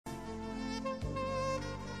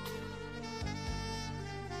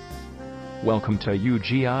Welcome to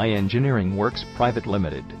UGI Engineering Works Private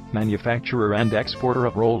Limited, manufacturer and exporter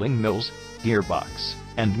of rolling mills, gearbox,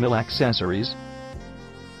 and mill accessories.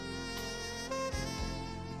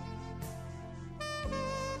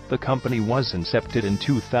 The company was incepted in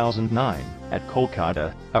 2009, at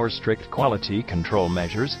Kolkata. Our strict quality control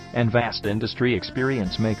measures and vast industry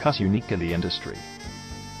experience make us unique in the industry.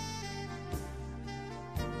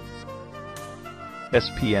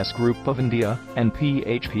 SPS Group of India and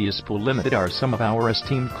PHP ISPO Limited are some of our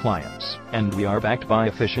esteemed clients, and we are backed by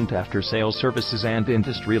efficient after-sales services and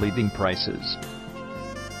industry-leading prices.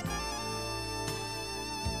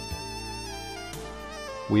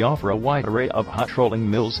 We offer a wide array of hot rolling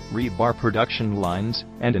mills, rebar production lines,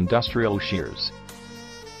 and industrial shears.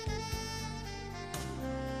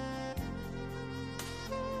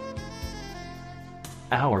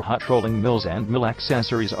 Our hot rolling mills and mill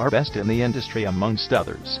accessories are best in the industry amongst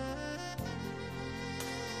others.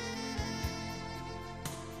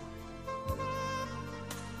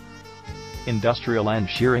 Industrial and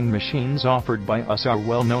shearing machines offered by us are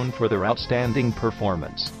well known for their outstanding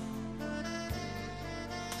performance.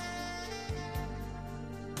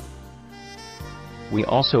 We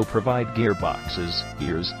also provide gearboxes,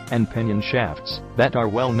 gears, and pinion shafts that are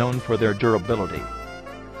well known for their durability.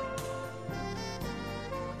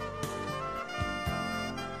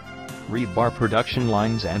 Rebar production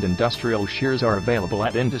lines and industrial shears are available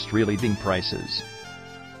at industry-leading prices.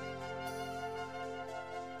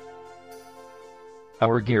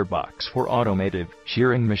 Our gearbox for automotive,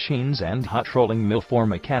 shearing machines and hot rolling mill for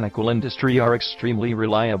mechanical industry are extremely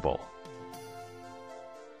reliable.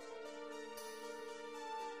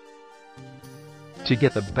 To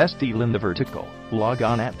get the best deal in the vertical, log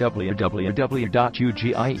on at www.ugiew.com.